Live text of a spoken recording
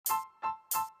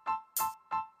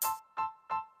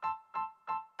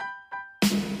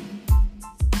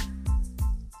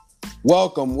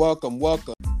Welcome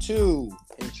to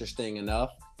Interesting Enough.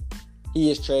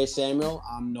 He is Trey Samuel.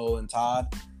 I'm Nolan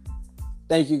Todd.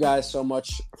 Thank you guys so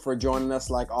much for joining us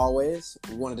like always.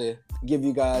 We wanted to give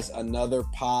you guys another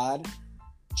pod.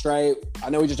 Trey,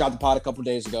 I know we just dropped the pod a couple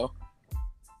days ago,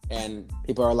 and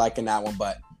people are liking that one,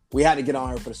 but we had to get on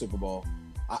here for the Super Bowl.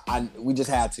 We just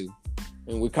had to.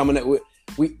 And we're coming at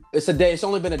it's a day. It's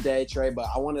only been a day, Trey, but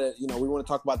we want to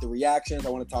talk about the reactions. I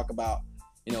want to talk about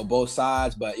both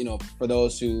sides, but for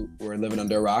those who were living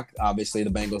under a rock, obviously the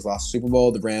Bengals lost the Super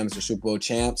Bowl. The Rams are Super Bowl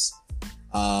champs.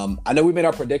 I know we made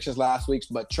our predictions last week,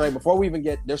 but Trey, before we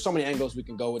even there's so many angles we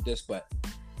can go with this, but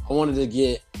I wanted to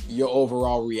get your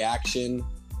overall reaction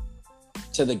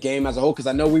to the game as a whole, because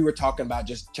I know we were talking about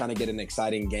just trying to get an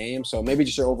exciting game. So maybe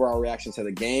just your overall reaction to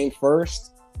the game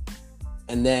first,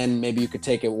 and then maybe you could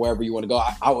take it wherever you want to go.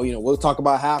 We'll talk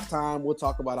about halftime. We'll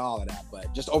talk about all of that,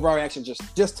 but just overall reaction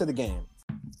just to the game.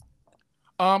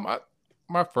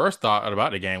 My first thought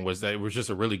about the game was that it was just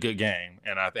a really good game,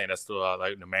 and I think that's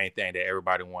the main thing that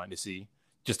everybody wanted to see.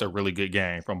 Just a really good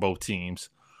game from both teams.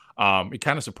 It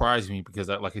kind of surprised me because,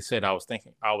 like I said, I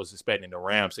was expecting the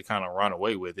Rams to kind of run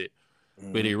away with it,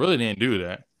 but they really didn't do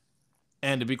that.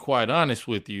 And to be quite honest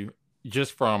with you,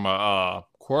 just from a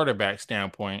quarterback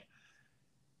standpoint,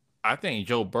 I think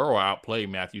Joe Burrow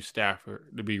outplayed Matthew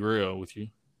Stafford, to be real with you.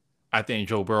 I think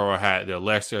Joe Burrow had the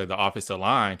lesser the offensive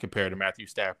line compared to Matthew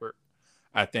Stafford.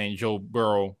 I think Joe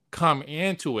Burrow come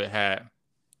into it had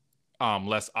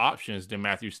less options than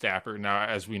Matthew Stafford. Now,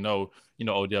 as we know,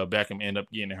 Odell Beckham ended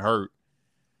up getting hurt,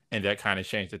 and that kind of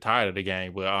changed the tide of the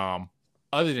game. But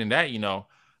other than that,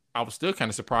 I was still kind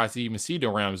of surprised to even see the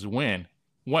Rams win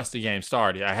once the game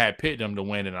started. I had picked them to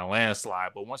win in a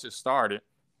landslide, but once it started,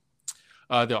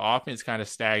 the offense kind of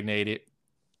stagnated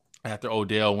after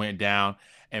Odell went down.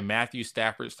 And Matthew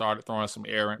Stafford started throwing some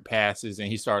errant passes, and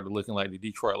he started looking like the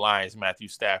Detroit Lions, Matthew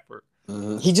Stafford.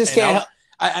 Mm-hmm. He just can't help.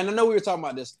 I know we were talking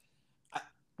about this.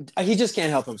 He just can't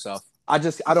help himself. I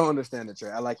don't understand it,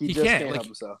 Trey. He just can't help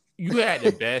himself. You had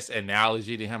the best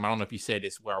analogy to him. I don't know if you said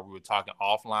this while we were talking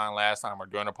offline last time or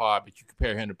during the pod, but you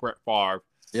compare him to Brett Favre.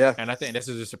 Yeah. And I think this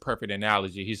is just a perfect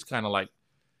analogy. He's kind of like,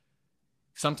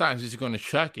 sometimes he's going to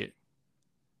chuck it,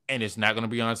 and it's not going to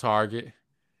be on target.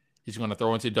 He's going to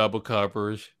throw into double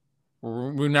coverage.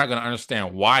 We're not going to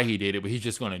understand why he did it, but he's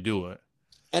just going to do it.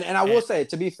 And I will say,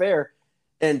 to be fair,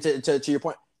 and to your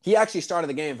point, he actually started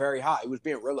the game very hot. He was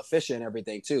being real efficient and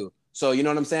everything too. So you know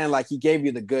what I'm saying? Like, he gave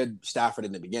you the good Stafford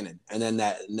in the beginning, and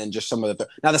then just some of the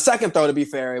now the second throw, to be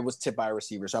fair, it was tipped by a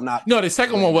receiver. So I'm not. No, the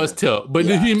second one was tipped, but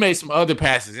he made some other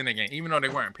passes in the game, even though they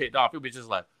weren't picked off. It was just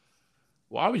like,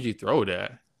 why would you throw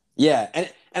that? Yeah, and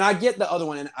I get the other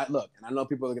one, and I know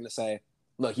people are going to say,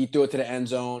 look, he threw it to the end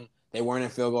zone. They weren't in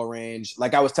field goal range.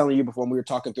 Like I was telling you before when we were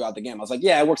talking throughout the game, I was like,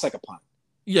 yeah, it works like a punt.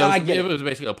 Yeah, it was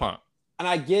basically a punt. And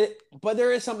I get it, but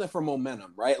there is something for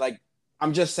momentum, right? Like,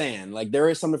 I'm just saying, like, there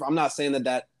is something I'm not saying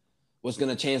that was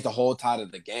going to change the whole tide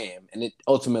of the game, and it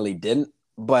ultimately didn't.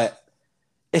 But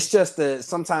it's just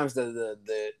sometimes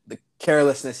the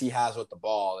carelessness he has with the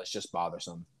ball is just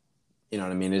bothersome. You know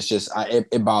what I mean? It's just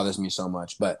it bothers me so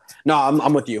much. But no,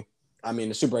 I'm with you. I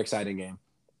mean, a super exciting game.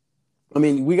 I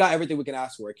mean, we got everything we can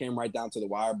ask for. It came right down to the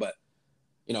wire, but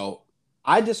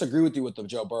I disagree with you with the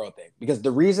Joe Burrow thing, because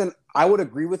the reason I would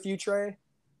agree with you, Trey,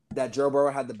 that Joe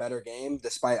Burrow had the better game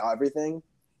despite everything,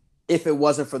 if it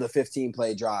wasn't for the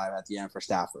 15-play drive at the end for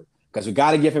Stafford, because we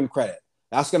got to give him credit.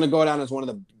 That's going to go down as one of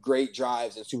the great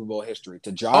drives in Super Bowl history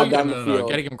to drive down the field.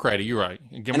 Got to give him credit. You're right.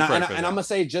 Give him credit. And I'm gonna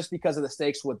say, just because of the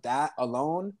stakes with that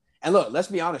alone. And look, let's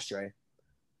be honest, Trey.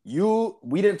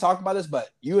 We didn't talk about this, but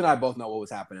you and I both know what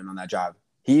was happening on that drive.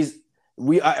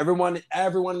 Everyone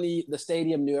in the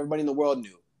stadium knew, everybody in the world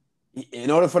knew.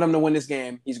 In order for them to win this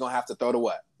game, he's gonna have to throw to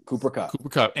what? Cooper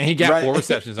Kupp. And he got 4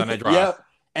 receptions on that drive. Yep.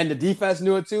 And the defense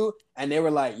knew it too. And they were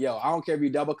like, yo, I don't care if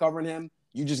you double covering him,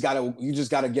 you just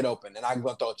gotta get open, and I'm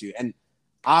gonna throw it to you. And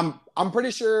I'm pretty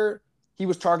sure he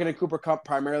was targeting Cooper Kupp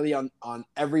primarily on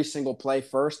every single play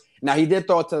first. Now he did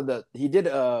throw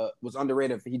it was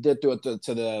underrated. He did throw it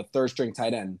to the third string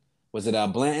tight end. Was it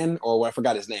Blanton or what? I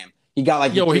forgot his name. He got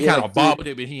like, he kind of bobbled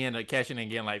it, but he ended up catching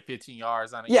and getting like 15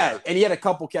 yards on it. Yeah, and he had a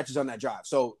couple catches on that drive.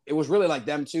 So it was really like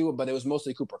them too, but it was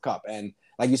mostly Cooper Kupp. And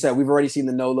like you said, we've already seen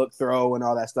the no-look throw and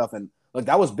all that stuff. And look,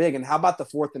 that was big. And how about the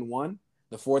 4th and 1?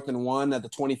 The 4th and 1 at the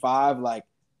 25, like,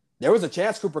 there was a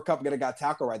chance Cooper Kupp could have got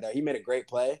tackled right there. He made a great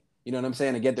play. You know what I'm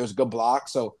saying? Again, there was a good block.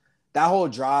 So that whole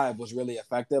drive was really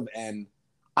effective. And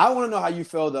I want to know how you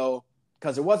feel, though,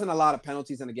 because there wasn't a lot of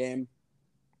penalties in the game.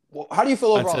 Well, how do you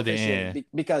feel overall?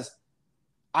 Because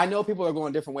I know people are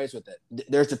going different ways with it.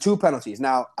 There's the 2 penalties.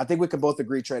 Now, I think we could both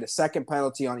agree, Trey, the second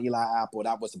penalty on Eli Apple,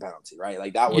 that was the penalty, right?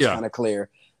 Like, that was kind of clear.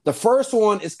 The first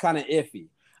one is kind of iffy.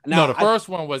 Now, no, the first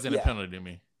one wasn't a penalty to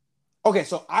me. Okay,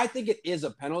 so I think it is a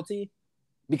penalty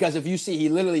because if you see,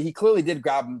 he clearly did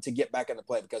grab him to get back into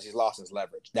play because he's lost his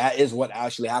leverage. That is what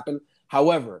actually happened.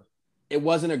 However, it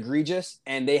wasn't egregious,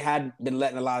 and they had been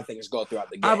letting a lot of things go throughout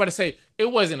the game. I was about to say, it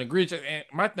wasn't egregious. And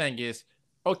my thing is,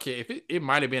 okay, if it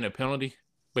might have been a penalty,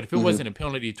 but if it wasn't a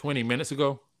penalty 20 minutes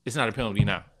ago, it's not a penalty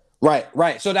now.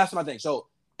 Right. So that's my thing. So,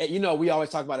 we always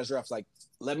talk about as refs, like,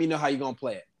 let me know how you're going to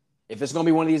play it. If it's going to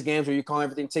be one of these games where you call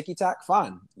everything ticky-tack,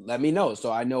 fine. Let me know so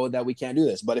I know that we can't do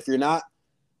this. But if you're not,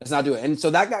 let's not do it. And so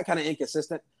that got kind of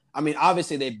inconsistent. I mean,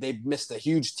 obviously, they missed a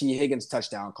huge T. Higgins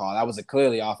touchdown call. That was a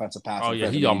clearly offensive pass. Oh, yeah,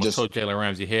 he almost took Jalen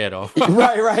Ramsey head off.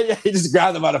 Right. Yeah, he just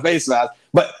grabbed him by the face mask.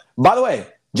 But, by the way,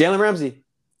 Jalen Ramsey,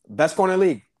 best corner in the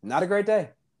league. Not a great day.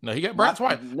 No, he got burnt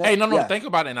twice. Hey, no, think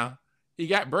about it now. He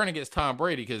got burned against Tom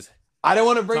Brady because I don't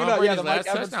want to bring Tom it up. Brady's The last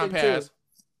touchdown pass. Too.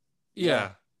 Yeah.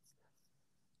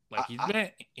 Like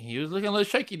he was looking a little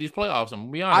shaky these playoffs. I'm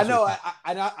gonna be honest.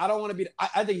 I know. I don't want to be.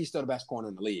 I think he's still the best corner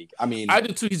in the league. I mean, I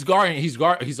do too. He's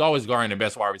always guarding the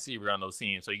best wide receiver on those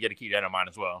teams. So you got to keep that in mind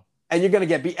as well. And you're gonna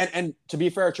get beat. And to be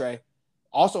fair, Trey,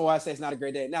 also why I say it's not a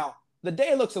great day. Now the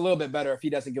day looks a little bit better if he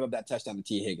doesn't give up that touchdown to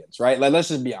T. Higgins, right? Like, let's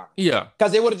just be honest. Yeah.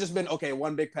 Because it would have just been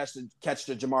one big catch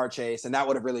to Jamar Chase, and that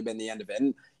would have really been the end of it.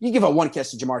 And you give up one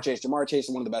catch to Jamar Chase. Jamar Chase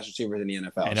is one of the best receivers in the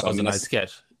NFL. And that was a nice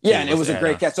catch. Yeah, and it was a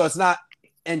great catch. So it's not.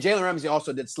 And Jalen Ramsey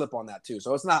also did slip on that too.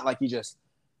 So it's not like he just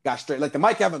got straight. Like the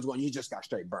Mike Evans one, you just got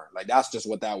straight burned. Like that's just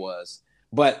what that was.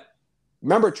 But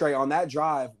remember, Trey, on that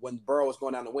drive when Burrow was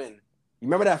going down to win, you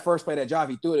remember that first play of that drive,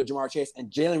 he threw it to Jamar Chase, and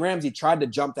Jalen Ramsey tried to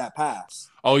jump that pass.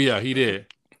 Oh, yeah, he did.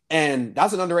 And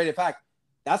that's an underrated fact.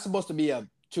 That's supposed to be a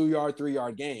 2-yard,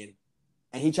 3-yard gain.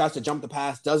 And he tries to jump the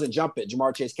pass, doesn't jump it.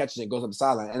 Jamar Chase catches it, goes up the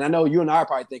sideline. And I know you and I are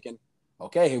probably thinking,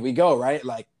 okay, here we go, right?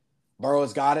 Like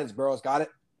Burrow's got it.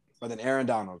 But then Aaron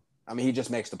Donald, I mean, he just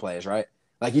makes the plays, right?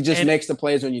 Like he just makes the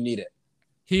plays when you need it.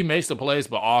 He makes the plays,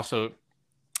 but also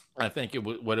I think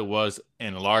what it was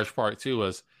in large part too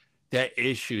was that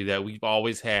issue that we've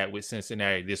always had with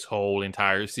Cincinnati this whole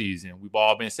entire season. We've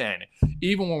all been saying it.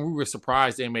 Even when we were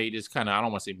surprised they made this kind of, I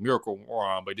don't want to say miracle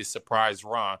run, but this surprise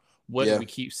run, what did we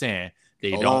keep saying?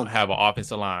 They don't have an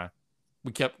offensive line.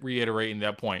 We kept reiterating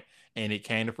that point, and it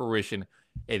came to fruition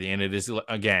at the end of this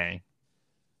game.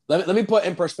 Let me put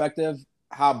in perspective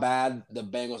how bad the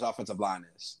Bengals offensive line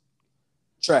is.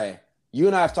 Trey, you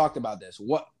and I have talked about this.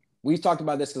 We've talked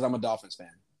about this because I'm a Dolphins fan.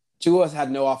 Two of us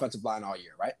had no offensive line all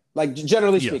year, right? Like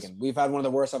generally speaking, we've had one of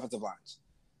the worst offensive lines.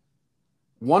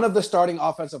 One of the starting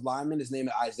offensive linemen is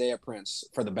named Isaiah Prince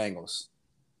for the Bengals.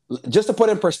 Just to put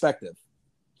in perspective,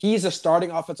 he's a starting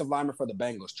offensive lineman for the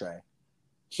Bengals, Trey.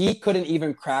 He couldn't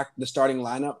even crack the starting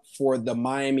lineup for the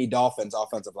Miami Dolphins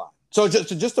offensive line. So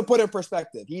just to put in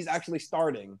perspective, he's actually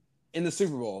starting in the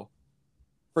Super Bowl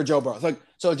for Joe Burrow.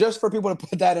 So just for people to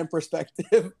put that in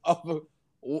perspective of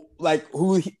like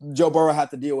who Joe Burrow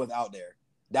had to deal with out there,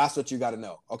 that's what you got to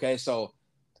know. Okay, so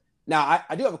now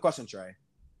I do have a question, Trey.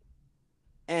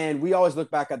 And we always look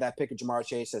back at that pick of Jamar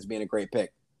Chase as being a great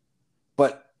pick.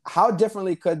 But how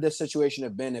differently could this situation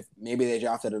have been if maybe they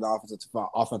drafted an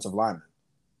offensive lineman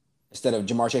instead of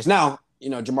Jamar Chase? Now,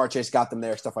 Jamar Chase got them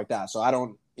there, stuff like that. So I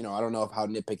don't know how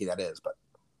nitpicky that is, but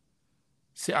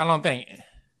see,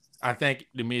 I think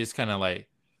to me it's kind of like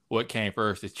what came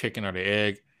first, the chicken or the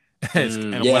egg.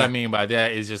 What I mean by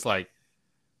that is just like,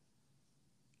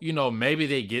 maybe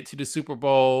they get to the Super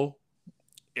Bowl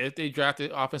if they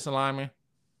drafted offensive lineman.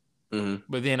 Mm-hmm.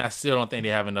 But then I still don't think they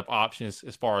have enough options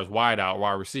as far as wide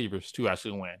receivers to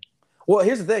actually win. Well,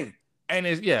 here's the thing. And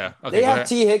it's okay, they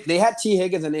had T.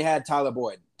 Higgins and they had Tyler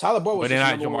Boyd. Tyler Boyd was, but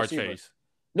they're not Jamar Chase.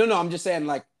 No, I'm just saying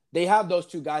like they have those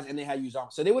two guys and they had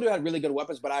Uzomah. So they would have had really good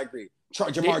weapons, but I agree.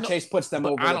 Jamar Chase puts them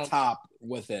over the top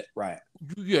with it. Right.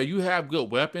 Yeah, you have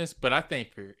good weapons, but I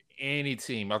think for any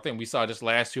team, I think we saw this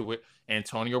last year with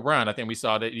Antonio Brown. I think we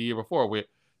saw that the year before with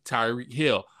Tyreek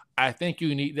Hill. I think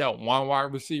you need that one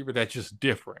wide receiver that's just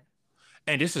different.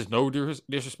 And this is no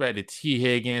disrespect to T.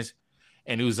 Higgins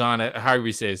and Uzomah, however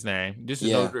you say his name. This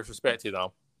is no disrespect to them.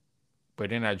 But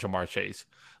they're not Jamar Chase.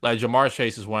 Like Jamar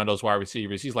Chase is one of those wide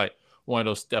receivers. He's like one of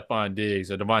those Stephon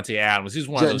Diggs or Devontae Adams. He's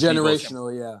one of those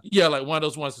generational, Yeah, like one of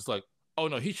those ones that's like, oh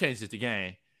no, he changes the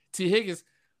game. T. Higgins,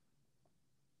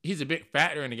 he's a big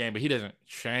factor in the game, but he doesn't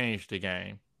change the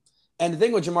game. And the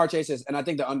thing with Jamar Chase is, and I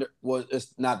think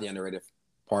it's not the underrated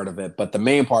part of it, but the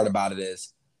main part about it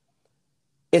is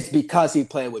it's because he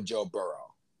played with Joe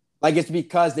Burrow. Like it's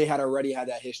because they had already had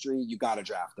that history. You got to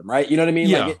draft him, right? You know what I mean?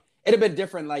 Yeah. Like it'd have been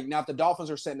different. Like now, if the Dolphins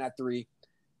are sitting at 3,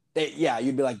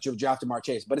 you'd be like draft Jamar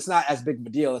Chase, but it's not as big of a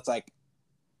deal. It's like,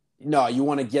 no, you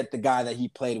want to get the guy that he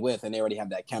played with, and they already have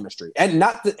that chemistry, and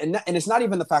it's not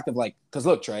even the fact of like, because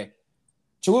look, Trey,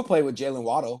 Tua played with Jalen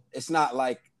Waddle. It's not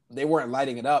like they weren't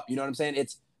lighting it up. You know what I'm saying?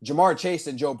 It's Jamar Chase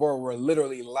and Joe Burrow were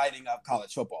literally lighting up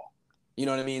college football. You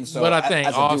know what I mean? So, but I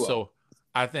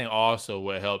think also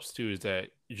what helps too is that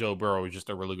Joe Burrow is just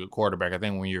a really good quarterback. I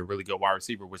think when you're a really good wide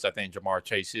receiver, which I think Jamar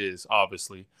Chase is,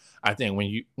 obviously, I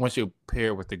think once you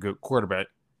pair with a good quarterback,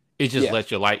 it just lets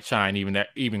your light shine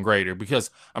even greater. Because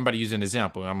I'm about to use an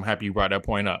example. I'm happy you brought that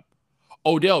point up.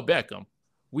 Odell Beckham,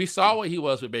 we saw what he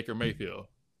was with Baker Mayfield.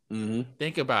 Mm-hmm.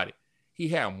 Think about it. He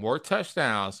had more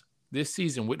touchdowns this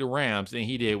season with the Rams than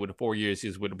he did with the 4 years he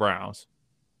was with the Browns.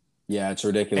 Yeah, it's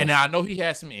ridiculous. And I know he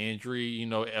had some injury,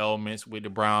 ailments with the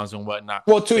Browns and whatnot.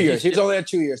 Well, 2 years. He was only at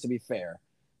 2 years, to be fair.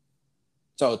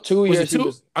 So 2 years.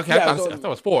 Okay, I thought it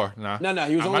was 4. No,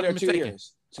 he was only there 2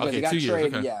 years. So okay, he got 2 years.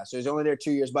 traded, okay. Yeah, so he's only there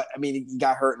 2 years. But, I mean, he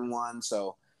got hurt in one,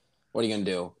 so what are you going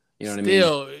to do? You know what I mean?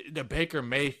 Still, the Baker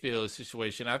Mayfield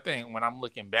situation, I think when I'm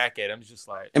looking back at it, I'm just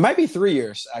like... It might be 3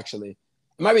 years, actually.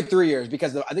 It might be 3 years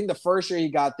because I think the first year he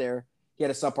got there, he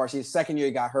had a subpar season. Second year,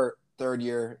 he got hurt. Third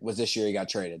year was this year he got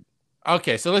traded.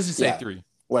 Okay, so let's just say 3.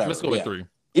 Whatever. Let's go with 3.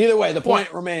 Either way, the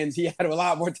point remains he had a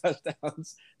lot more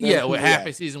touchdowns. With half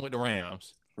a season with the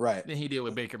Rams. Right. Than he did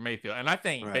with Baker Mayfield. And I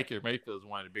think Baker Mayfield is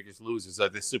one of the biggest losers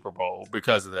of this Super Bowl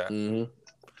because of that. Mm-hmm.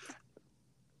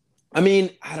 I mean,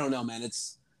 I don't know, man.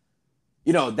 It's,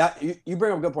 that you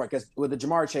bring up a good point because with the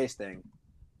Jamar Chase thing,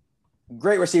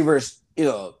 great receivers,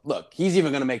 look, he's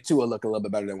even going to make Tua look a little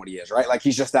bit better than what he is, right? Like,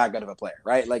 he's just that good of a player,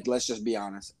 right? Like, let's just be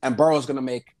honest. And Burrow's going to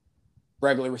make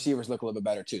regular receivers look a little bit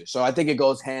better too. So I think it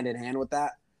goes hand in hand with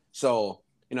that. So,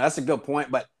 that's a good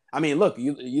point. But, I mean, look,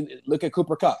 you look at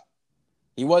Cooper Kupp.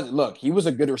 He was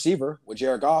a good receiver with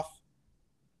Jared Goff,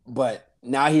 but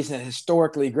now he's a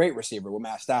historically great receiver with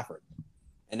Matt Stafford.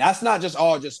 And that's not just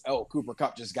Cooper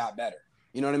Kupp just got better.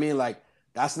 You know what I mean? Like,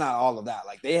 that's not all of that.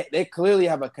 Like, they clearly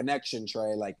have a connection,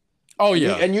 Trey. Like, oh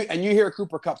yeah. And you hear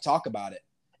Cooper Kupp talk about it.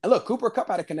 And look, Cooper Kupp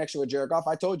had a connection with Jared Goff.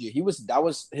 I told you, that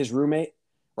was his roommate,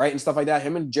 right? And stuff like that.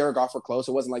 Him and Jared Goff were close.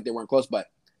 It wasn't like they weren't close, but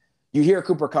you hear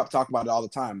Cooper Kupp talk about it all the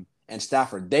time. And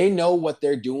Stafford, they know what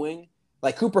they're doing.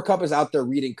 Like, Cooper Kupp is out there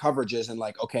reading coverages and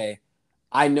like, okay,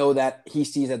 I know that he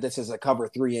sees that this is a cover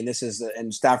 3 and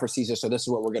Stafford sees it, so this is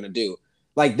what we're gonna do.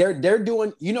 Like, they're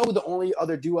doing. You know who the only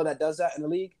other duo that does that in the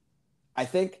league? I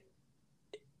think,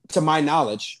 to my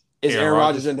knowledge, is Aaron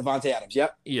Rodgers and Devontae Adams.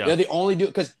 Yep. Yeah. They're the only duo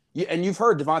because you've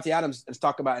heard Devontae Adams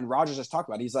talk about and Rodgers has talked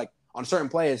about it. He's like on certain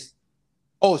plays.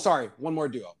 Oh, sorry, one more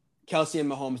duo. Kelsey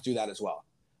and Mahomes do that as well.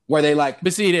 Where they like,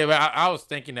 but see, I was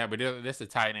thinking that, but that's a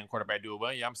tight end quarterback duo.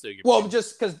 But yeah, I'm still.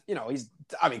 Just because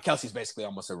Kelsey's basically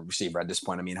almost a receiver at this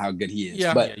point. I mean, how good he is.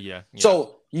 Yeah, but yeah.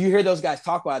 So you hear those guys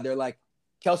talk about it. They're like,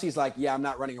 Kelsey's like, yeah, I'm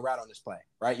not running a route on this play,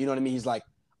 right? You know what I mean? He's like,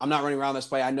 I'm not running around this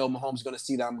play. I know Mahomes going to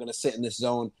see that I'm going to sit in this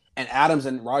zone. And Adams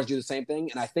and Rodgers do the same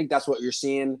thing. And I think that's what you're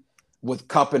seeing with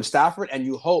Kupp and Stafford. And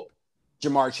you hope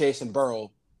Jamar Chase and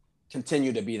Burrow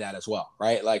continue to be that as well,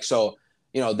 right? Like, so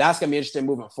that's going to be interesting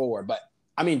moving forward. But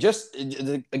I mean, just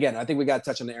again, I think we got to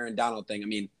touch on the Aaron Donald thing. I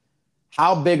mean,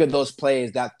 how big are those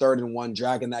plays, that 3rd and 1,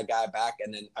 dragging that guy back?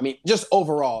 And then, I mean, just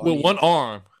overall. With one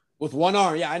arm. With one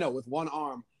arm. Yeah, I know. With one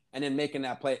arm and then making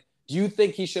that play. Do you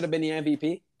think he should have been the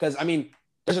MVP? Because, I mean,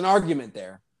 there's an argument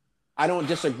there. I don't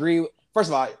disagree. First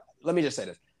of all, let me just say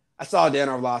this. I saw Dan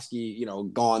Orlovsky,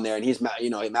 go on there, and he's,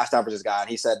 Matt Stafford's his guy, and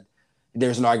he said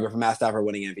there's an argument for Matt Stafford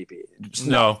winning MVP.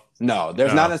 No,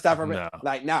 there's not a Stafford. No.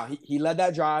 Like, now, he led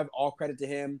that drive. All credit to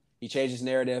him. He changed his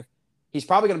narrative. He's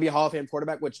probably going to be a Hall of Fame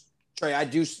quarterback, which, Trey, I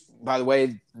do, by the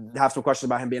way, have some questions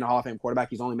about him being a Hall of Fame quarterback.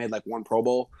 He's only made like 1 Pro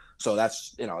Bowl, so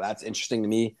that's interesting to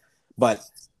me. But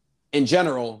in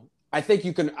general, I think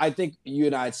you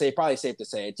and I'd say probably safe to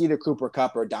say it's either Cooper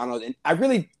Kupp or Donald, and I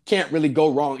really can't really go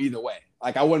wrong either way.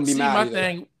 Like, I wouldn't be mad. My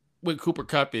thing with Cooper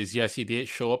Kupp is, yes, he did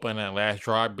show up on that last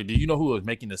drive, but do you know who was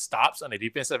making the stops on the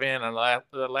defensive end on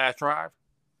the last drive?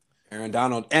 Aaron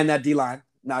Donald and that D line,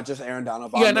 not just Aaron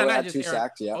Donald. Yeah, not just 2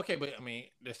 sacks. Yeah. Okay, but I mean,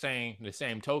 the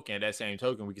same token,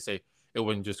 we could say it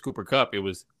wasn't just Cooper Kupp; it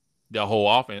was the whole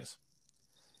offense.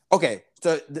 Okay,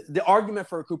 so the argument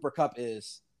for Cooper Kupp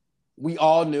is we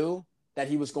all knew that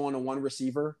he was going to one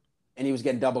receiver and he was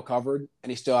getting double covered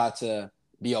and he still had to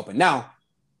be open. Now,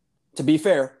 to be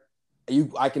fair,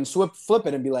 I can flip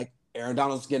it and be like, Aaron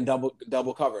Donald's getting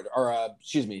double covered, or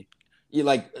you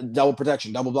like double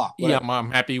protection, double block. Whatever. Yeah, I'm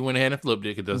happy you went ahead and flipped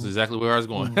it because that's exactly where I was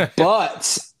going.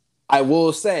 But I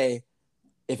will say,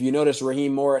 if you notice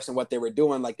Raheem Morris and what they were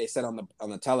doing, like they said on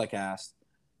the telecast,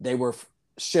 they were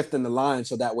shifting the line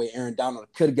so that way Aaron Donald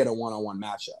could get a one-on-one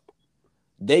matchup.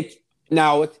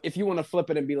 Now, if you want to flip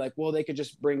it and be like, well, they could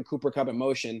just bring Cooper Kupp in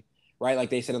motion, right? Like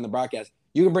they said on the broadcast,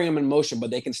 you can bring him in motion, but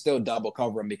they can still double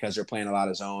cover him because they're playing a lot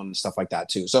of zone and stuff like that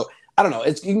too. So I don't know.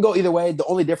 You can go either way. The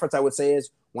only difference I would say is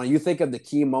when you think of the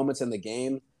key moments in the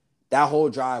game, that whole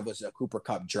drive was a Cooper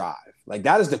Kupp drive. Like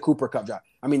that is the Cooper Kupp drive.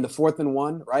 I mean, the 4th and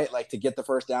 1, right? Like to get the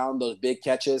first down, those big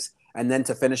catches, and then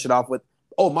to finish it off with,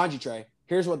 oh, mind you, Trey,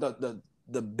 here's what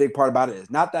the big part about it is.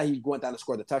 Not that he went down to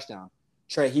score the touchdown.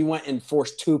 Trey, he went and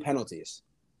forced 2 penalties.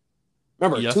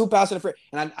 Remember, 2 pass interference.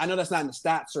 And I know that's not in the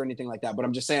stats or anything like that, but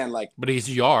I'm just saying, like. But it's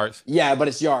yards. Yeah, but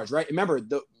it's yards, right? Remember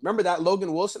that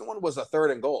Logan Wilson one was a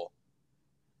 3rd and goal.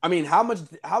 I mean, how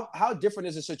different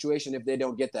is the situation if they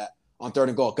don't get that on 3rd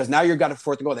and goal? Because now you've got a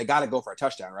 4th and goal. They got to go for a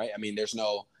touchdown, right? I mean,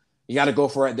 you got to go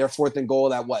for it. They're 4th and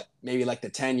goal at what? Maybe like the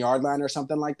 10-yard line or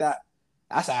something like that.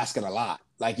 That's asking a lot.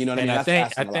 Like, you know what I mean?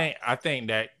 I think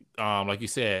that, like you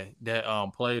said, that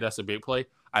play, that's a big play.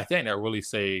 I think that really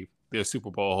saved their Super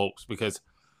Bowl hopes because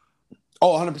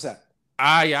 100%.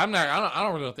 I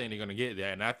don't really think they're gonna get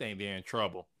that, and I think they're in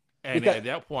trouble. And at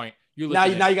that point, you now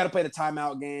you got to play the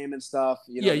timeout game and stuff.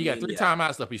 You got 3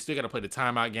 timeout stuff. You still got to play the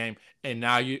timeout game, and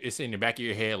now it's in the back of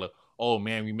your head like, oh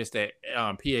man, we missed that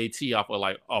PAT off of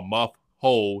like a muff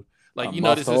hold. Like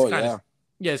this is kind of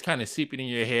it's kind of seeping in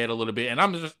your head a little bit. And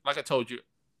I'm just like I told you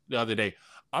the other day,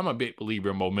 I'm a big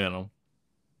believer in momentum.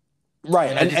 Right,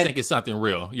 and I just think it's something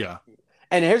real. Yeah.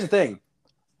 And here's the thing.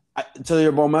 To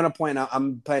your momentum point,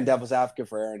 I'm playing devil's advocate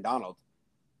for Aaron Donald.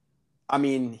 I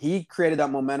mean, he created that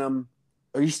momentum,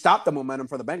 or he stopped the momentum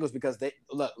for the Bengals because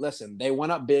they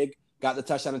went up big, got the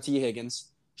touchdown to T.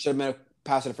 Higgins, should have been a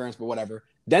pass interference, but whatever.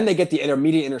 Then they get the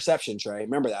intermediate interception, Trey.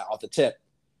 Remember that off the tip.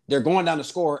 They're going down to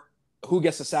score. Who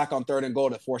gets a sack on 3rd and goal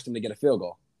to force them to get a field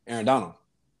goal? Aaron Donald.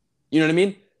 You know what I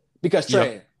mean? Because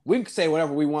Trey, we can say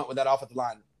whatever we want with that offensive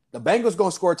line. The Bengals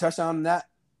going to score a touchdown on that.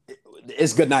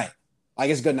 It's good night. Like,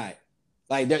 it's good night.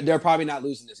 Like, they're probably not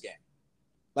losing this game.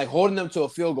 Like, holding them to a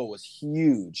field goal was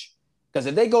huge. Because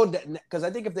if they because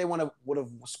I think if they would have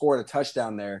scored a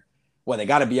touchdown there, they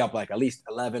got to be up like at least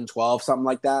 11, 12, something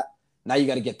like that. Now you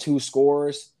got to get 2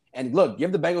 scores. And look,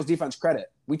 give the Bengals defense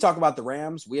credit. We talk about the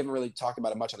Rams. We haven't really talked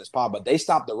about it much on this pod, but they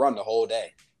stopped the run the whole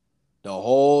day. The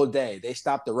whole day. They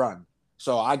stopped the run.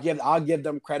 So I'll give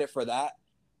them credit for that.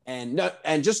 And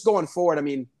just going forward, I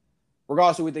mean,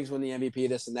 regardless of who we think is winning the MVP,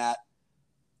 this and that.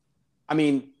 I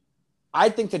mean, I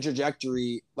think the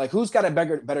trajectory, like who's got a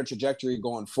better trajectory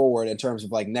going forward in terms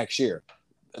of like next year?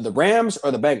 The Rams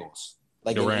or the Bengals?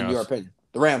 Like in your opinion?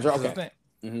 The Rams are okay.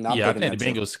 I think the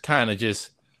Bengals kind of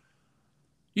just,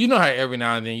 how every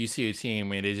now and then you see a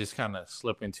team and they just kind of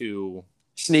slip into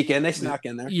sneak in. They snuck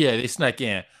in there. Yeah, they snuck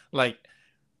in. Like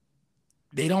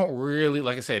they don't really,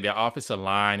 like I said, their offensive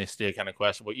line is still kind of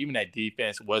questionable. Even that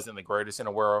defense wasn't the greatest in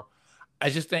the world. I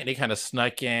just think they kind of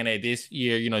snuck in at this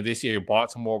year. This year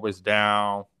Baltimore was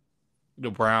down.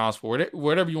 The Browns,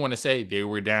 whatever you want to say, they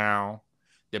were down.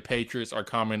 The Patriots are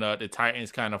coming up. The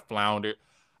Titans kind of floundered.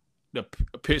 The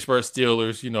Pittsburgh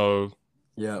Steelers,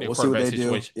 we'll see what they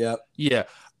do. Yeah.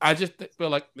 I just feel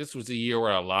like this was a year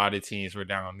where a lot of teams were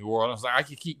down. New Orleans, like I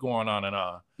could keep going on and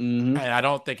on. Mm-hmm. And I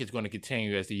don't think it's going to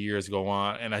continue as the years go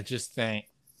on. And I just think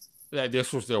that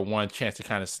this was their one chance to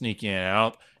kind of sneak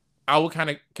in. I would kind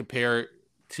of compare it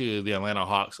to the Atlanta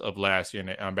Hawks of last year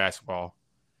in basketball.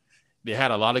 They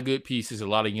had a lot of good pieces, a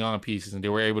lot of young pieces, and they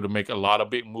were able to make a lot of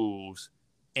big moves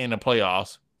in the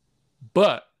playoffs.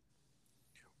 But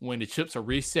when the chips are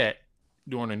reset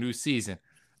during a new season,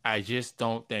 I just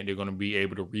don't think they're going to be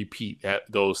able to repeat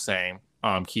those same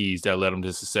keys that led them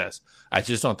to success. I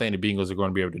just don't think the Bengals are going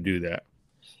to be able to do that.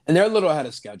 And they're a little ahead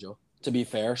of schedule, to be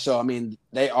fair. So, I mean,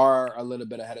 they are a little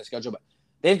bit ahead of schedule, but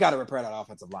they've got to repair that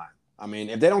offensive line. I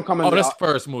mean, if they don't come into that's the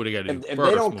first move they got to do. If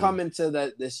they don't come into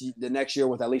the next year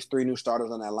with at least 3 new starters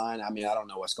on that line, I mean, I don't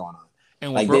know what's going on.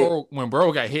 And when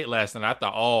Burrow got hit last night, I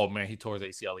thought, oh man, he tore his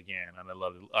ACL again on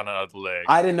another leg.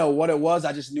 I didn't know what it was.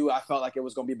 I just knew I felt like it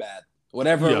was going to be bad.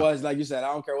 Whatever it was, like you said,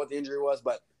 I don't care what the injury was,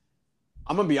 but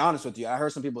I'm going to be honest with you. I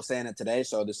heard some people saying it today,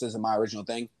 so this isn't my original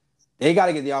thing. They got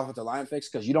to get the offensive line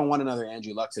fixed because you don't want another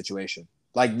Andrew Luck situation.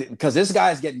 Like, because this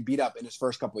guy is getting beat up in his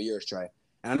first couple of years, Trey.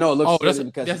 And I know it looks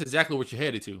that's exactly what you're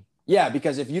headed to. Yeah,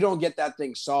 because if you don't get that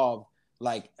thing solved,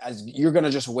 you're going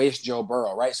to just waste Joe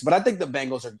Burrow, right? But I think the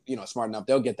Bengals are, smart enough.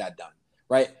 They'll get that done,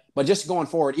 right? But just going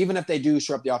forward, even if they do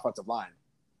shore up the offensive line,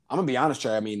 I'm going to be honest,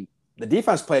 Trey. I mean, the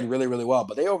defense played really, really well,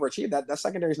 but they overachieved. That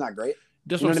secondary is not great.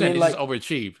 That's what I'm saying. They just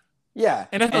overachieved. Yeah.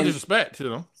 And that's no disrespect to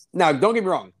them. Now, don't get me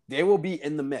wrong. They will be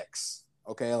in the mix,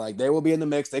 okay? Like, they will be in the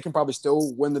mix. They can probably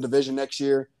still win the division next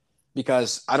year.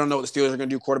 because I don't know what the Steelers are going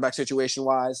to do quarterback situation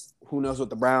wise. Who knows what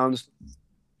the Browns?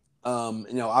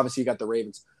 Obviously you got the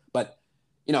Ravens, but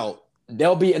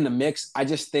they'll be in the mix. I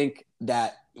just think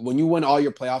that when you win all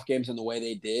your playoff games in the way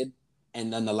they did,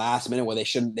 and then the last minute where they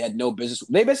had no business.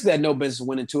 They basically had no business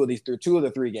winning two of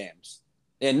the three games.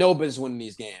 They had no business winning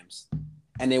these games,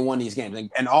 and they won these games.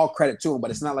 And all credit to them,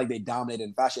 but it's not like they dominated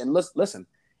in fashion. And listen,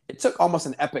 it took almost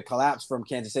an epic collapse from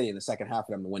Kansas City in the second half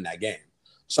for them to win that game.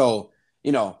 So,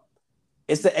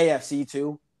 it's the AFC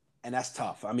too, and that's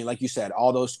tough. I mean, like you said,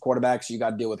 all those quarterbacks, you got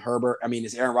to deal with Herbert. I mean,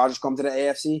 is Aaron Rodgers come to the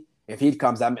AFC? If he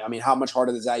comes, how much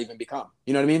harder does that even become?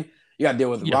 You know what I mean? You got to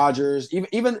deal with Rodgers,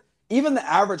 even the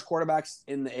average quarterbacks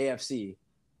in the AFC,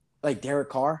 like Derek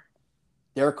Carr.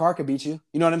 Derek Carr could beat you.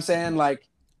 You know what I'm saying? Like,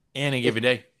 any given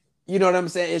day. You know what I'm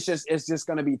saying? It's just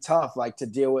going to be tough, like, to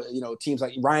deal with, teams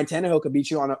like Ryan Tannehill could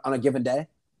beat you on a given day,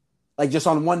 like just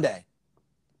on one day.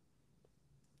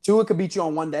 Tua could beat you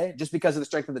on one day just because of the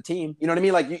strength of the team. You know what I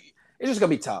mean? Like, it's just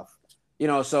going to be tough.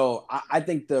 So I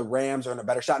think the Rams are in a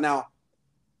better shot. Now,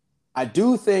 I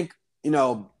do think,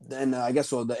 and I guess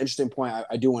the interesting point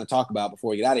I do want to talk about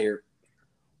before we get out of here,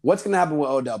 what's going to happen with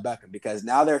Odell Beckham? Because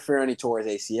now they're fearing he tore his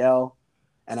ACL.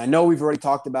 And I know we've already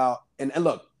talked about, and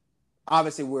look,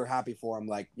 obviously we're happy for him,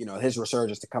 like, his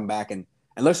resurgence to come back. And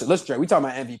listen, Trey, we talking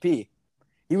about MVP.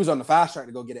 He was on the fast track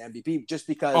to go get an MVP just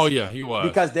because. Oh, yeah, he was.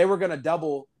 Because they were going to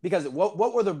double. Because what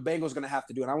were the Bengals going to have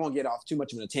to do? And I won't get off too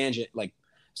much of a tangent, like,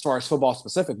 as far as football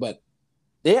specific, but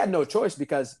they had no choice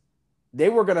because if they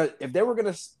were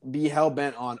going to be hell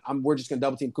bent on, we're just going to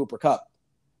double team Cooper Kupp,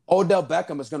 Odell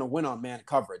Beckham is going to win on man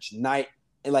coverage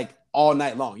all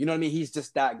night long. You know what I mean? He's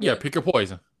just that good. Yeah, pick your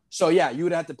poison. So, yeah, you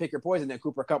would have to pick your poison. Then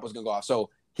Cooper Kupp was going to go off. So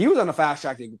he was on the fast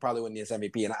track to probably win this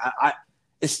MVP. And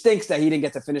it stinks that he didn't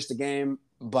get to finish the game,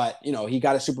 but, he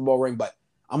got a Super Bowl ring. But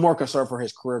I'm more concerned for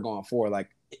his career going forward. Like,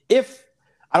 I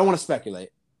don't want to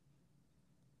speculate.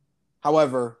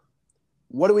 However,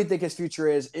 what do we think his future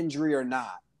is, injury or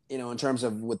not? In terms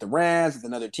of with the Rams, with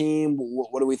another team,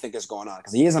 what do we think is going on?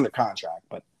 Because he is under contract,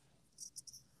 but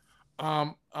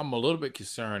I'm a little bit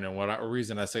concerned, and the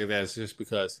reason I say that is just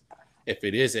because if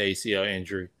it is ACL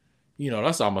injury,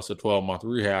 that's almost a 12-month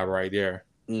rehab right there.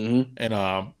 Mm-hmm.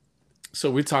 And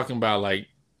so we're talking about, like,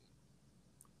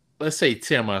 let's say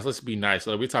 10 months. Let's be nice.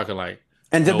 So we're talking like,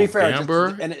 and to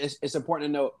November. be fair, and it's important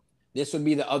to note this would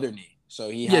be the other knee. So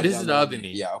this is the other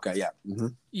knee. Yeah. Okay. Yeah. Mm-hmm.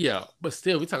 Yeah, but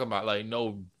still, we're talking about like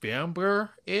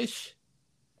November-ish.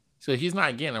 So he's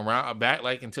not getting back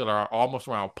like until almost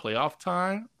around playoff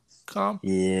time come.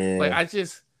 Yeah. Like,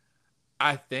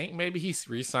 I think maybe he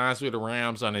re-signs with the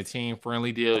Rams on a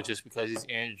team-friendly deal just because he's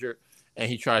injured, and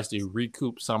he tries to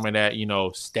recoup some of that,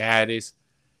 status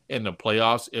in the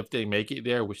playoffs if they make it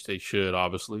there, which they should,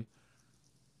 obviously.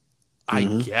 I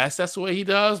guess that's what he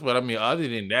does, but other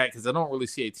than that, because I don't really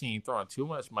see a team throwing too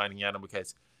much money at him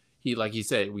because he, like he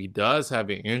said, he does have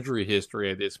an injury history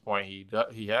at this point.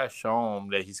 He has shown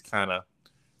that he's kind of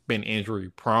been injury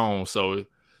prone, so you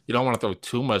don't want to throw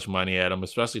too much money at him,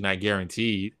 especially not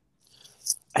guaranteed.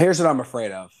 Here's what I'm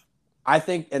afraid of. I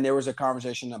think, and there was a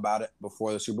conversation about it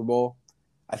before the Super Bowl,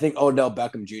 I think Odell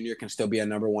Beckham Jr. can still be a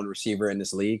number one receiver in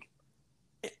this league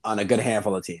on a good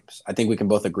handful of teams. I think we can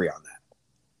both agree on that.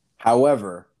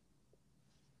 However,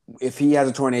 if he has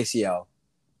a torn ACL,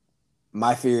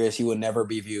 my fear is he will never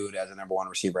be viewed as a number one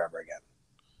receiver ever again.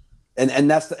 And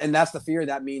that's the fear.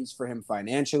 That means for him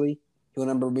financially, he'll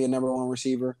never be a number one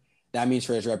receiver. That means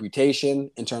for his reputation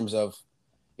in terms of,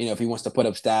 if he wants to put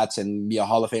up stats and be a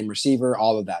Hall of Fame receiver,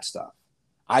 all of that stuff.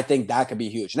 I think that could be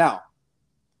huge. Now,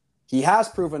 he has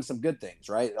proven some good things,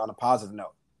 right? On a positive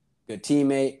note. Good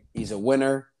teammate. He's a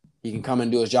winner. He can come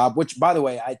and do his job, which, by the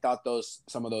way, I thought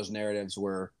some of those narratives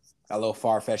were a little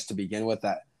far-fetched to begin with.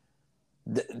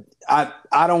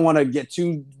 I don't want to get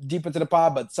too deep into the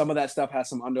pod, but some of that stuff has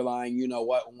some underlying,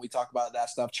 when we talk about that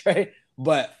stuff, Trey.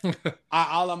 But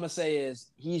all I'm going to say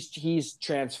is he's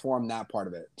transformed that part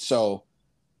of it. So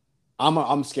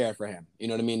I'm scared for him. You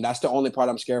know what I mean? That's the only part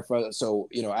I'm scared for. So,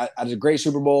 at a great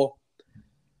Super Bowl,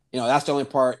 that's the only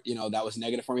part, that was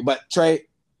negative for me. But, Trey,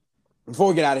 before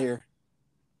we get out of here,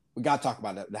 we got to talk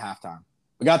about the halftime.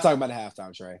 We got to talk about the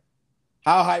halftime, Trey.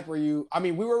 How hype were you?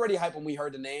 We were already hype when we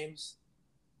heard the names.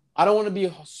 I don't want to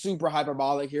be super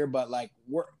hyperbolic here, but, like,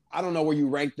 I don't know where you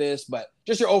rank this, but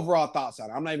just your overall thoughts on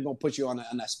it. I'm not even going to put you on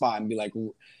that spot and be like,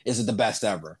 is it the best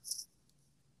ever?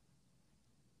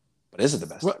 But is it the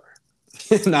best ever?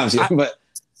 No, I'm kidding, but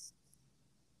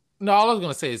no, all I was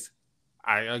going to say is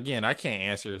I can't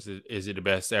answer is it the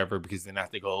best ever, because then I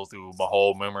have to go through my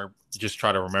whole memory, just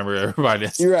try to remember everybody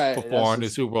that's You're right. performed in the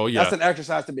Super Bowl. Yeah, that's an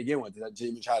exercise to begin with. To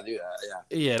even try to do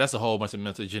that. yeah, that's a whole bunch of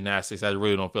mental gymnastics I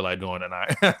really don't feel like doing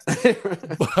tonight.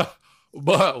 Yeah.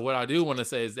 but what I do want to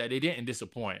say is that they didn't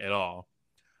disappoint at all.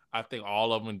 I think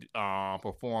all of them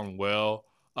performed well.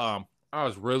 I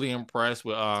was really impressed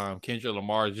with Kendrick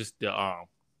Lamar, just the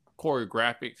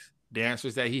choreographics,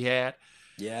 dancers that he had.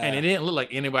 Yeah. And it didn't look like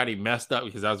anybody messed up,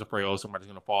 because I was afraid, somebody's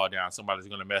going to fall down. Somebody's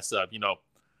going to mess up. I don't know.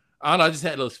 I just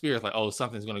had those fears like,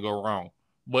 something's going to go wrong.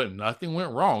 But nothing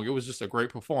went wrong. It was just a great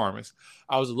performance.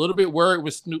 I was a little bit worried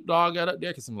when Snoop Dogg got up there,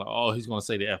 because I'm like, he's going to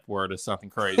say the F word or something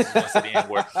crazy. He's going to say the N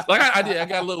word. Like I did. I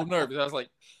got a little nervous. I was like,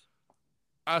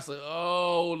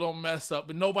 don't mess up.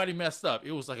 But nobody messed up.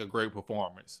 It was like a great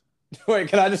performance.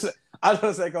 Wait, I just want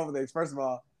to say a couple things. First of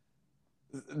all,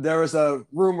 there was a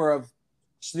rumor of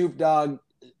Snoop Dogg,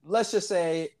 let's just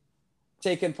say,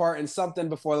 taking part in something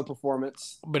before the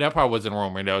performance. But that probably wasn't a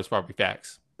rumor. That was probably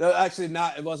facts. Actually,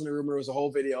 not. It wasn't a rumor. It was a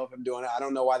whole video of him doing it. I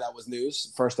don't know why that was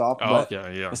news, first off.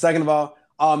 Okay, yeah. Second of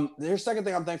all, there's second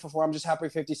thing I'm thankful for. I'm just happy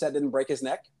 50 Cent didn't break his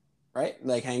neck, right?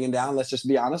 Like hanging down. Let's just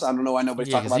be honest. I don't know why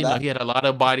nobody's talking about that. He had a lot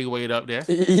of body weight up there.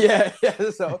 Yeah.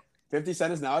 So 50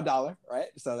 Cent is now $1, right?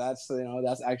 So that's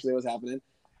actually what's happening.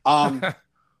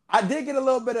 I did get a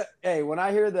little bit of, when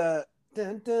I hear the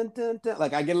dun, dun, dun, dun,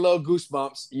 like I get a little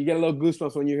goosebumps. You get a little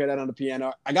goosebumps when you hear that on the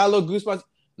piano. I got a little goosebumps.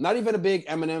 Not even a big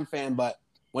Eminem fan, but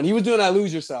when he was doing that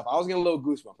Lose Yourself, I was getting a little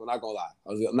goosebumps. I'm not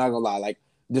gonna lie. Like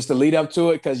just to lead up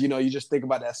to it, because you just think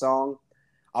about that song.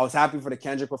 I was happy for the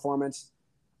Kendrick performance.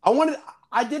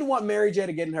 I did want Mary J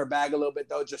to get in her bag a little bit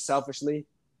though, just selfishly,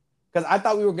 because I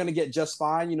thought we were gonna get Just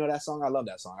Fine. That song. I love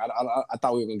that song. I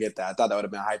thought we were gonna get that. I thought that would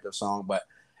have been a hyped up song, but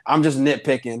I'm just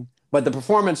nitpicking. But the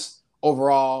performance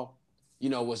overall,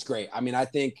 was great. I mean, I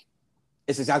think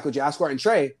it's exactly what you asked for. And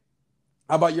Trey,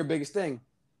 how about your biggest thing?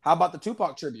 How about the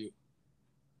Tupac tribute?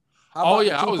 I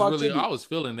was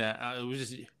feeling that.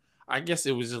 I guess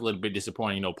it was just a little bit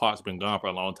disappointing. Pac's been gone for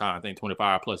a long time. I think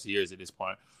 25 plus years at this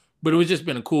point. But it was just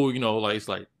been a cool, like it's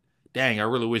like, dang, I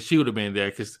really wish he would have been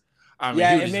there, because it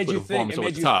made you think.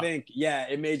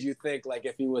 It made you think like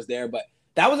if he was there. But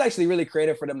that was actually really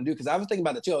creative for them to do, because I was thinking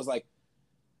about it too. I was like,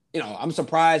 I'm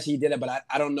surprised he did it, but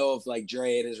I don't know if like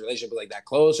Dre and his relationship was like that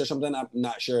close or something. I'm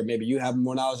not sure. Maybe you have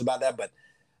more knowledge about that, but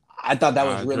I thought that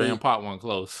was really. Dre and Pac weren't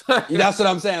close. That's what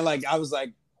I'm saying. Like I was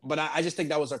like, but I just think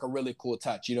that was like a really cool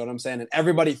touch. You know what I'm saying? And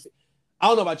everybody, I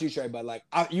don't know about you, Trey, but like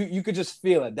you could just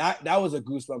feel it. That was a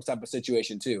goosebumps type of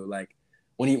situation too. Like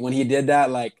when he did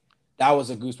that, like that was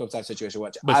a goosebumps type situation.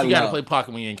 But you got to play Pac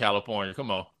when you're in California.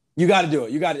 Come on. You got to do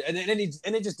it. You got it. And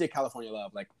they just did California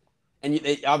Love. Like. And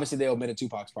obviously they omitted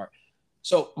Tupac's part.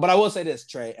 So, but I will say this,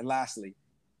 Trey, and lastly,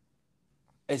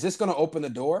 is this going to open the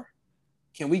door?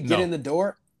 Can we get in the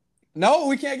door? No,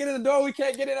 we can't get in the door. We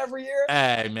can't get in every year.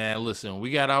 Hey, man, listen,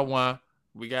 we got our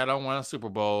one Super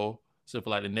Bowl. So for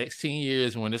like the next 10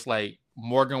 years, when it's like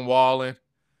Morgan Wallen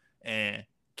and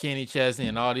Kenny Chesney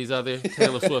and all these other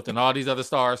Taylor Swift and all these other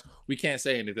stars, we can't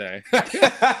say anything.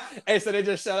 Hey, so they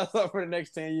just shut us up for the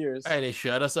next 10 years. Hey, they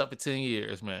shut us up for 10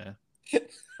 years, man.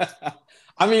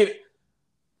 I mean,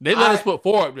 they let us put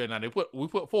 4 up there now. We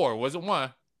put 4. Was it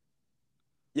 1?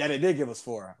 Yeah, they did give us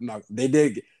 4. No, they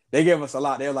did. They gave us a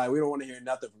lot. They're like, we don't want to hear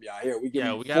nothing from y'all here. We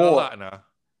got 4. A lot now.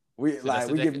 We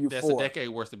giving you 4. That's a decade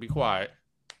worth to be quiet.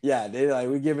 Yeah, they like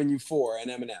we giving you 4 and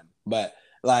Eminem, but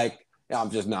like I'm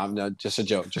just a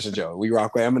joke, just a joke. We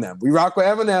rock with Eminem.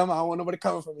 I don't want nobody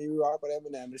coming for me. We rock with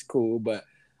Eminem. It's cool, but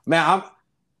man,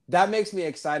 that makes me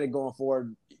excited going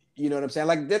forward. You know what I'm saying?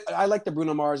 Like I like the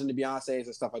Bruno Mars and the Beyoncés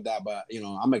and stuff like that, but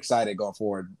I'm excited going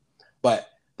forward. But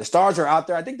the stars are out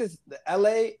there. I think the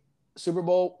LA Super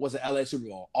Bowl was an LA Super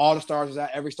Bowl. All the stars was at,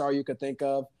 every star you could think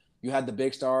of. You had the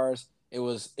big stars.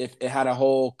 It had a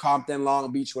whole Compton, Long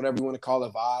Beach, whatever you want to call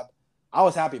it, vibe. I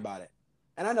was happy about it.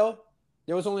 And I know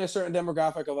there was only a certain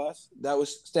demographic of us that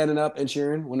was standing up and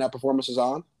cheering when that performance was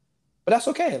on. But that's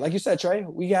okay. Like you said, Trey,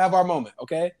 we have our moment,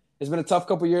 okay? It's been a tough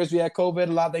couple of years. We had COVID.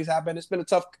 A lot of things happened. It's been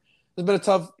a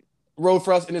tough road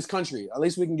for us in this country. At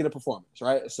least we can get a performance,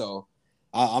 right? So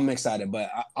I'm excited. But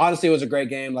honestly, it was a great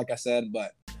game, like I said.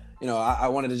 But, I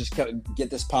wanted to just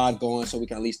get this pod going so we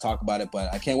can at least talk about it.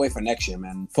 But I can't wait for next year,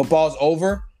 man. Football's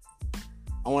over.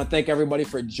 I want to thank everybody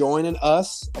for joining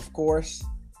us, of course.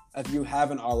 If you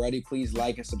haven't already, please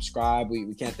like and subscribe.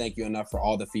 We can't thank you enough for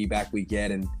all the feedback we get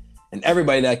and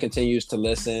everybody that continues to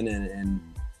listen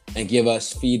and give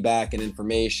us feedback and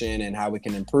information and how we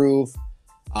can improve.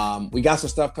 We got some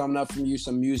stuff coming up from you,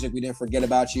 some music. We didn't forget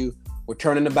about you. We're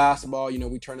turning to basketball.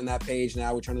 We're turning that page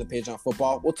now. We're turning the page on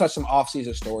football. We'll touch some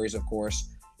off-season stories, of course.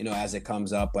 as it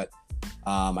comes up. But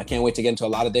I can't wait to get into a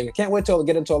lot of things. I can't wait to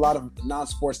get into a lot of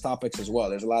non-sports topics as well.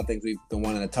 There's a lot of things we've been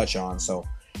wanting to touch on. So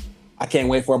I can't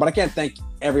wait for it. But I can't thank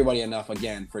everybody enough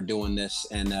again for doing this.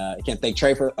 And I can't thank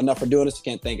Trey enough for doing this. I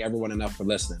can't thank everyone enough for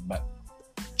listening. But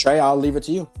Trey, I'll leave it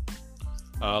to you.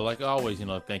 Like always,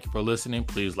 thank you for listening.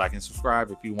 Please like and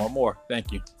subscribe if you want more.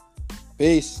 Thank you.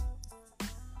 Peace.